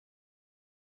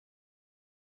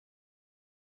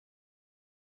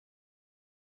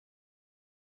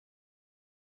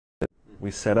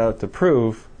we set out to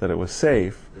prove that it was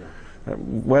safe.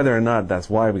 Whether or not that's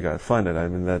why we got funded, I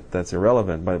mean, that's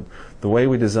irrelevant. But the way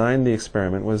we designed the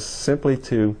experiment was simply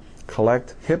to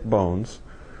collect hip bones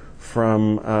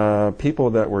from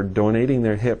people that were donating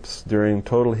their hips during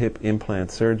total hip implant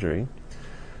surgery,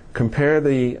 compare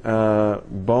the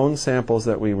bone samples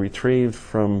that we retrieved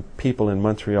from people in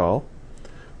Montreal,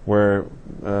 where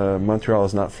Montreal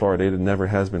is not fluoridated, never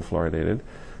has been fluoridated,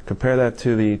 compare that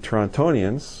to the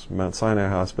Torontonians, Mount Sinai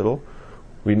Hospital.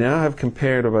 We now have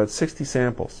compared about 60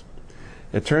 samples.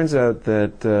 It turns out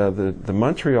that the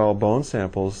Montreal bone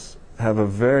samples have a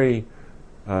very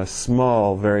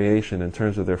small variation in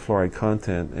terms of their fluoride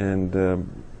content and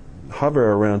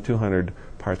hover around 200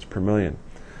 parts per million.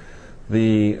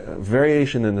 The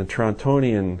variation in the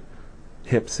Torontonian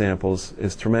hip samples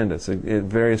is tremendous. It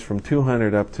varies from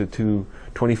 200 up to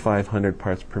 2,500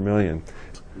 parts per million.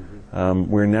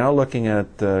 We're now looking at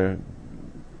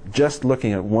just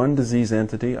looking at one disease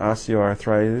entity,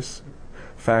 osteoarthritis,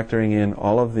 factoring in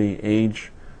all of the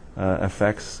age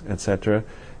effects, etc.,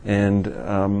 and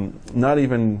not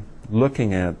even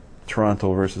looking at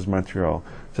Toronto versus Montreal,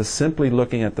 just simply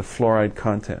looking at the fluoride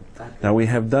content. Now we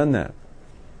have done that.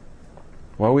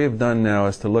 What we have done now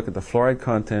is to look at the fluoride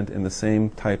content in the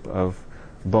same type of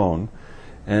bone,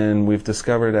 and we've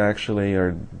discovered actually,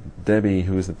 or Debbie,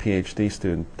 who is the PhD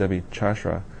student, Debbie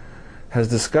Chashra, has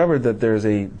discovered that there's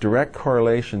a direct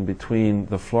correlation between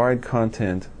the fluoride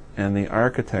content and the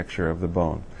architecture of the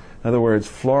bone. In other words,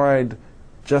 fluoride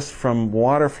just from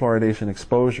water fluoridation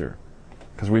exposure,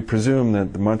 because we presume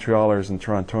that the Montrealers and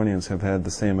Torontonians have had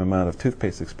the same amount of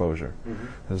toothpaste exposure.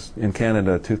 Because in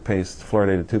Canada,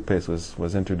 fluoridated toothpaste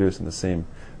was introduced in the same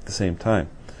time.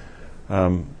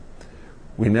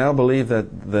 We now believe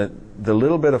that the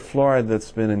little bit of fluoride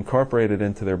that's been incorporated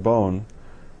into their bone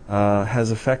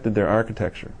has affected their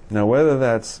architecture. Now, whether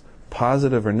that's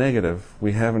positive or negative,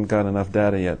 we haven't got enough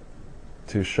data yet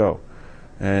to show.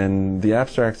 And the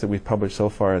abstracts that we've published so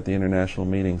far at the international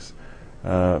meetings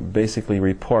basically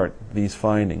report these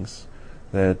findings,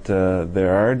 that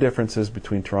there are differences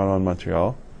between Toronto and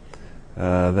Montreal,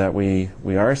 that we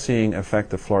are seeing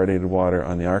effect of fluoridated water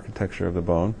on the architecture of the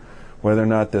bone. Whether or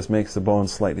not this makes the bone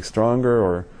slightly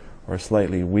stronger or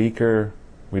slightly weaker,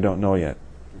 we don't know yet.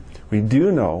 We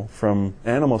do know from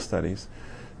animal studies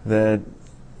that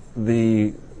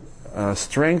the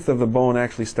strength of the bone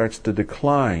actually starts to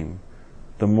decline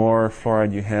the more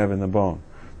fluoride you have in the bone.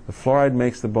 The fluoride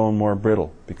makes the bone more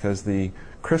brittle because the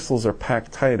crystals are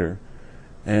packed tighter,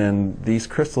 and these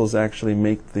crystals actually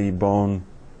make the bone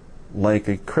like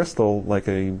a crystal, like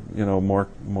a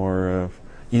more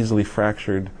easily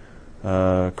fractured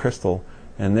crystal,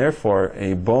 and therefore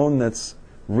a bone that's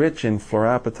rich in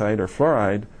fluorapatite or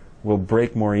fluoride will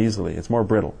break more easily. It's more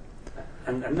brittle.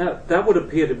 And that would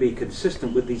appear to be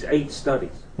consistent with these 8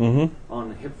 studies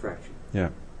on hip fracture. Yeah.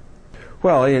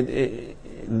 Well,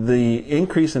 the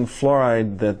increase in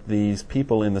fluoride that these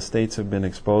people in the States have been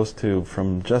exposed to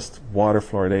from just water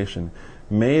fluoridation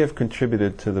may have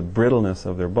contributed to the brittleness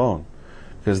of their bone.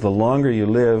 Because the longer you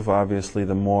live, obviously,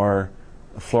 the more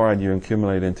fluoride you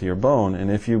accumulate into your bone. And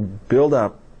if you build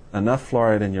up enough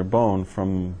fluoride in your bone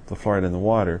from the fluoride in the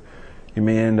water, you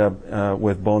may end up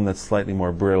with bone that's slightly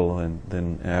more brittle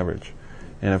than average.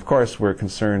 And of course, we're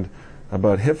concerned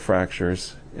about hip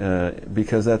fractures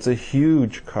because that's a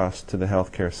huge cost to the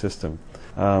healthcare system.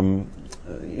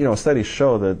 Studies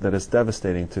show that it's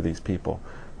devastating to these people,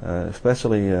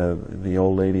 especially the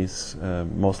old ladies,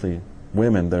 mostly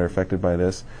women that are affected by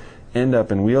this, end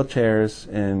up in wheelchairs,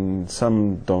 and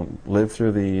some don't live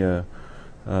through the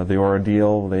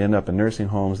ordeal. They end up in nursing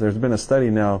homes. There's been a study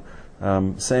now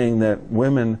saying that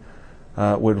women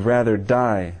would rather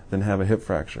die than have a hip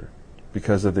fracture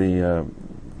because of the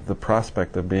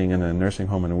prospect of being in a nursing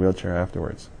home in a wheelchair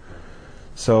afterwards.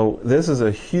 So this is a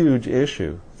huge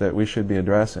issue that we should be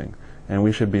addressing, and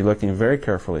we should be looking very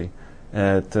carefully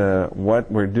at what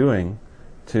we're doing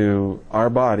to our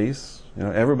bodies,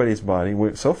 everybody's body.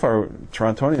 So far,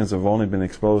 Torontonians have only been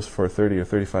exposed for 30 or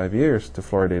 35 years to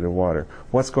fluoridated water.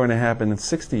 What's going to happen in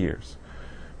 60 years?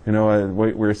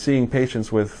 We're seeing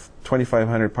patients with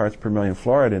 2,500 parts per million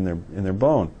fluoride in their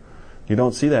bone. You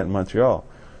don't see that in Montreal.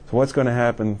 So what's going to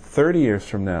happen 30 years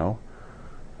from now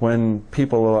when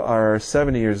people are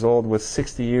 70 years old with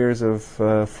 60 years of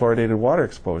fluoridated water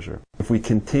exposure? If we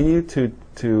continue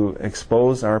to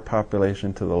expose our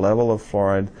population to the level of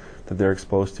fluoride that they're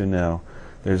exposed to now,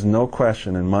 there's no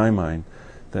question in my mind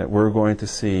that we're going to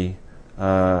see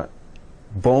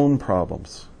bone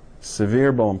problems,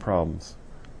 severe bone problems,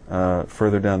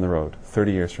 further down the road,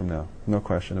 30 years from now. No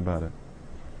question about it.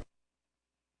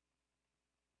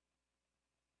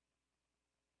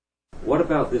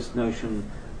 about this notion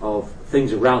of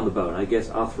things around the bone? I guess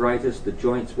arthritis, the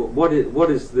joints. What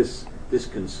is this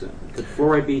concern? Could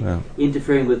fluoride be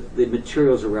interfering with the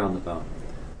materials around the bone?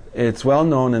 It's well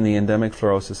known in the endemic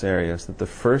fluorosis areas that the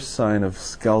first sign of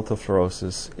skeletal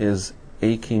fluorosis is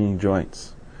aching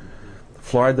joints.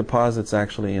 Fluoride deposits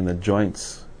actually in the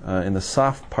joints, in the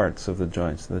soft parts of the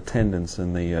joints, the tendons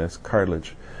and the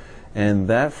cartilage. And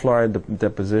that fluoride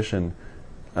deposition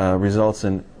results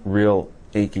in real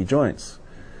achy joints.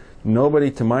 Nobody,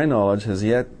 to my knowledge, has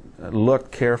yet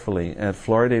looked carefully at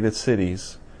fluoridated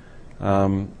cities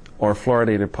or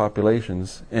fluoridated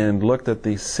populations and looked at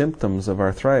the symptoms of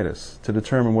arthritis to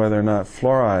determine whether or not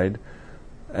fluoride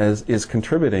is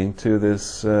contributing to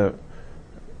this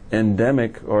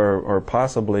endemic or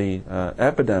possibly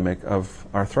epidemic of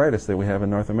arthritis that we have in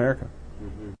North America.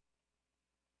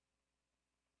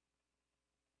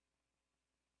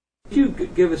 Could you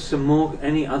give us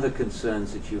any other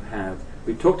concerns that you have?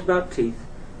 We talked about teeth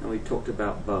and we talked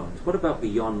about bones. What about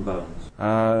beyond bones?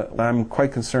 I'm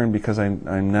quite concerned because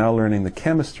I'm now learning the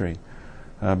chemistry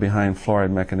behind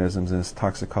fluoride mechanisms and its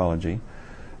toxicology.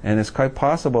 And it's quite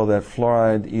possible that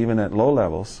fluoride, even at low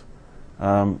levels,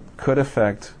 could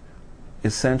affect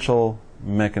essential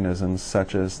mechanisms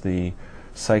such as the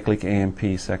cyclic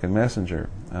AMP second messenger.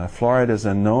 Fluoride is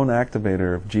a known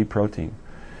activator of G protein.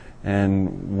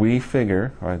 And we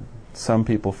figure, or some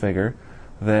people figure,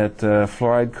 that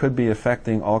fluoride could be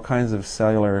affecting all kinds of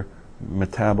cellular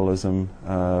metabolism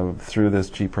through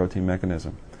this G protein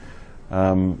mechanism.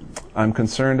 I'm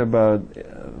concerned about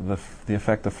the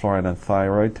effect of fluoride on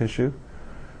thyroid tissue.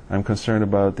 I'm concerned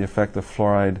about the effect of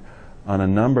fluoride on a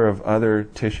number of other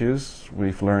tissues.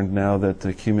 We've learned now that it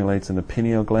accumulates in the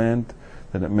pineal gland,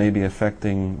 that it may be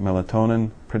affecting melatonin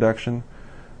production.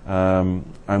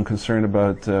 I'm concerned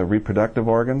about reproductive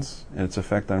organs and its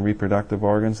effect on reproductive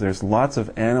organs. There's lots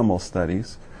of animal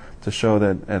studies to show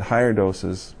that at higher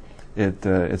doses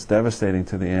it's devastating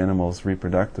to the animal's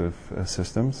reproductive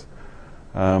systems.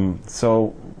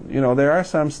 So, you know, there are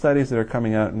some studies that are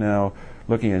coming out now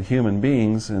looking at human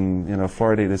beings in, you know,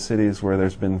 fluoridated cities where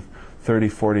there's been 30,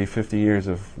 40, 50 years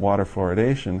of water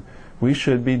fluoridation. We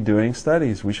should be doing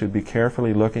studies. We should be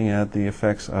carefully looking at the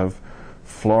effects of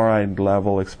fluoride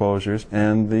level exposures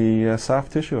and the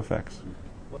soft tissue effects.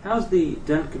 How's the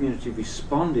dental community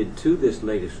responded to this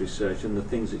latest research and the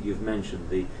things that you've mentioned,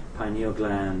 the pineal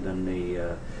gland and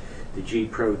the G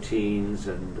proteins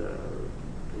and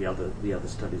the other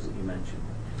studies that you mentioned?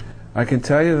 I can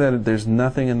tell you that there's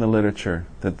nothing in the literature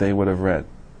that they would have read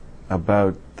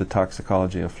about the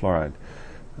toxicology of fluoride.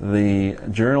 The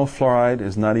journal Fluoride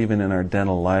is not even in our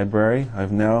dental library.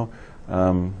 I've now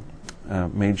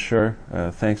made sure,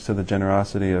 thanks to the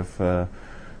generosity of the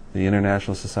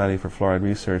International Society for Fluoride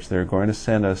Research, they're going to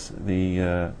send us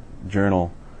the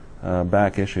journal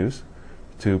back issues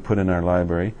to put in our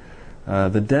library.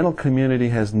 The dental community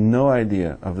has no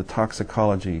idea of the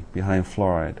toxicology behind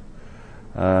fluoride.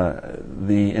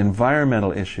 The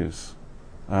environmental issues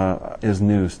is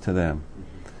news to them.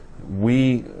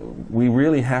 We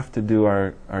really have to do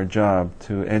our job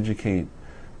to educate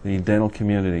the dental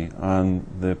community on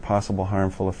the possible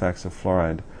harmful effects of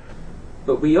fluoride.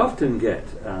 But we often get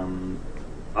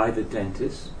either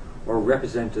dentists or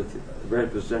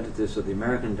representatives of the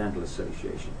American Dental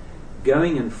Association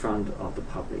going in front of the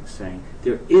public saying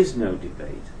there is no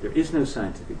debate, there is no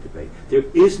scientific debate, there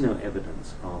is no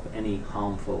evidence of any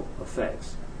harmful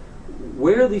effects.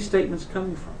 Where are these statements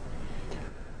coming from?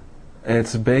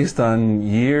 It's based on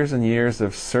years and years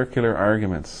of circular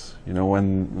arguments. You know,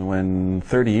 when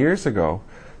 30 years ago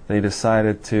they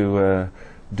decided to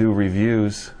do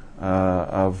reviews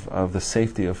of the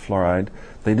safety of fluoride,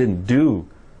 they didn't do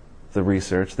the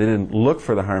research, they didn't look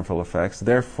for the harmful effects,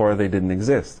 therefore they didn't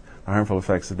exist. The harmful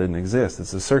effects that didn't exist.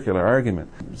 It's a circular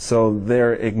argument. So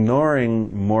they're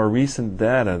ignoring more recent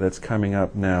data that's coming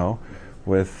up now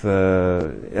with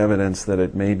evidence that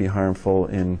it may be harmful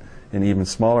in even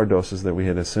smaller doses that we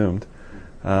had assumed.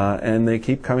 And they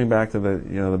keep coming back to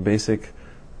the basic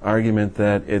argument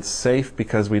that it's safe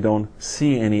because we don't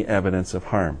see any evidence of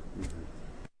harm.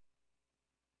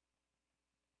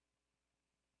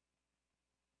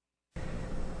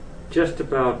 Just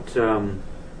about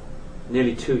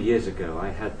nearly 2 years ago, I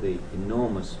had the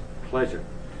enormous pleasure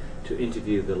to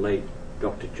interview the late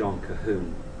Dr. John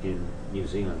Cahoon in New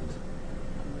Zealand.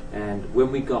 And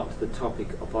when we got to the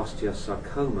topic of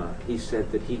osteosarcoma, he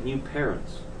said that he knew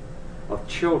parents of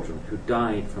children who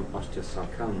died from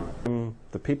osteosarcoma.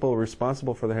 The people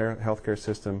responsible for the healthcare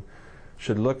system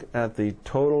should look at the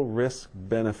total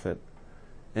risk-benefit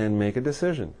and make a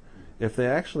decision. If they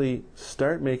actually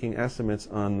start making estimates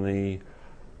on the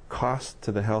cost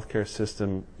to the healthcare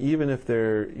system, even if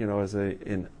there, is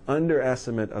an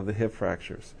underestimate of the hip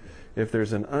fractures, if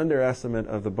there's an underestimate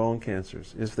of the bone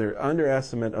cancers, if there's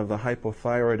underestimate of the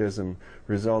hypothyroidism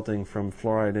resulting from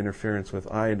fluoride interference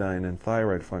with iodine and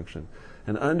thyroid function,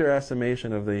 an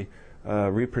underestimation of the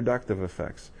reproductive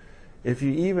effects. If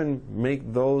you even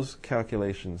make those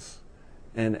calculations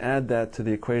and add that to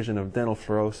the equation of dental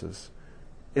fluorosis,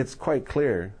 it's quite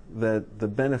clear that the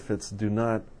benefits do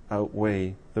not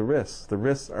outweigh the risks. The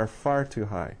risks are far too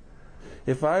high.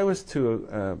 If I was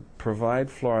to provide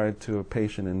fluoride to a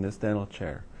patient in this dental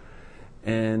chair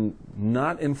and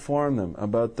not inform them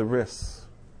about the risks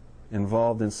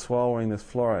involved in swallowing this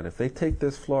fluoride, if they take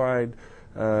this fluoride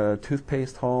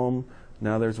toothpaste home,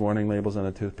 now there's warning labels on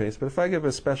the toothpaste, but if I give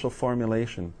a special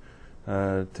formulation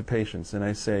to patients and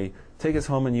I say, take this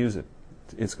home and use it,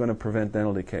 it's going to prevent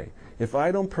dental decay. If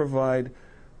I don't provide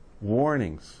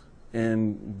warnings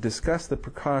and discuss the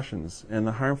precautions and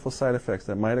the harmful side effects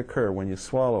that might occur when you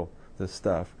swallow this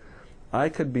stuff, I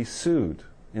could be sued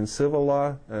in civil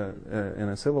law in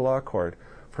a civil law court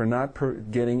for not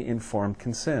getting informed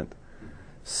consent.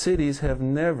 Cities have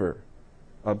never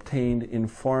obtained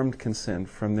informed consent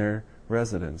from their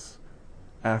residents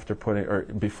after putting or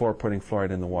before putting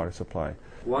fluoride in the water supply.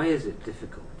 Why is it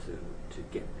difficult to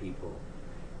get people,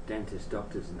 dentists,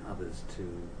 doctors, and others,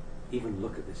 to even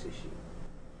look at this issue?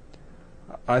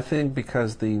 I think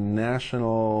because the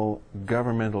national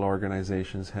governmental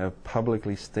organizations have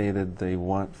publicly stated they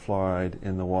want fluoride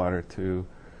in the water to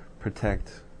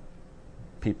protect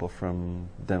people from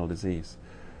dental disease.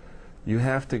 You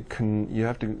have to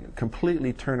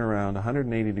completely turn around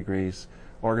 180 degrees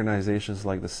organizations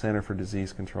like the Center for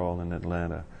Disease Control in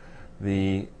Atlanta,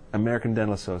 the American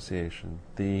Dental Association,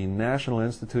 the National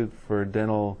Institute for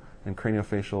Dental and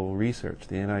Craniofacial Research,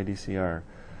 the NIDCR,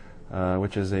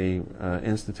 which is a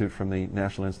institute from the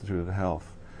National Institute of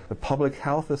Health. The public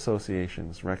health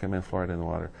associations recommend fluoride in the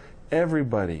water.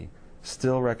 Everybody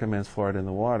still recommends fluoride in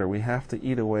the water. We have to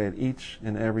eat away at each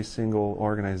and every single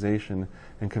organization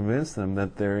and convince them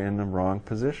that they're in the wrong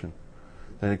position,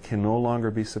 that it can no longer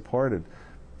be supported,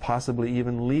 possibly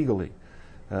even legally.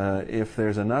 If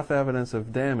there's enough evidence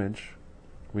of damage,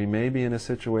 we may be in a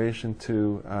situation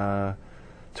to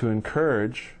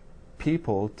encourage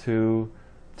people to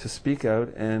speak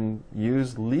out and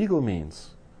use legal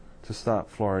means to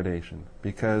stop fluoridation.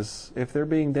 Because if they're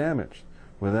being damaged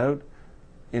without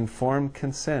informed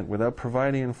consent, without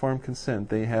providing informed consent,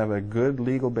 they have a good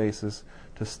legal basis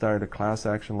to start a class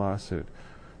action lawsuit.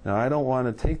 Now, I don't want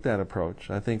to take that approach.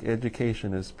 I think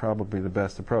education is probably the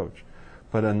best approach.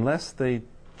 But unless they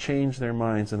change their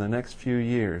minds in the next few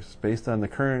years based on the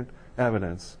current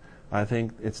evidence, I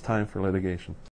think it's time for litigation.